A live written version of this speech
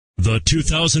The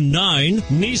 2009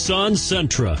 Nissan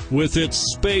Sentra, with its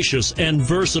spacious and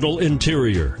versatile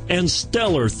interior and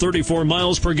stellar 34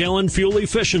 miles per gallon fuel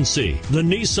efficiency, the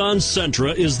Nissan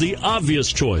Sentra is the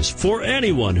obvious choice for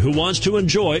anyone who wants to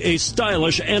enjoy a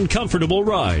stylish and comfortable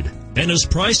ride, and is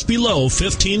priced below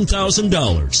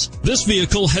 $15,000. This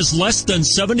vehicle has less than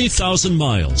 70,000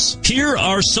 miles. Here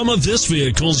are some of this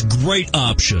vehicle's great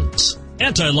options: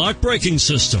 anti-lock braking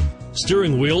system,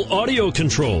 steering wheel audio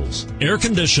controls, air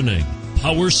conditioning,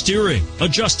 power steering,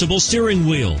 adjustable steering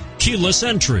wheel, keyless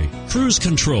entry, cruise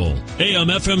control,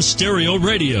 AM/FM stereo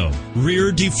radio,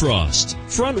 rear defrost,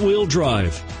 front wheel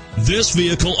drive. This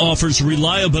vehicle offers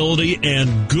reliability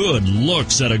and good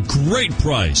looks at a great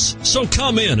price. So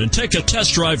come in and take a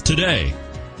test drive today.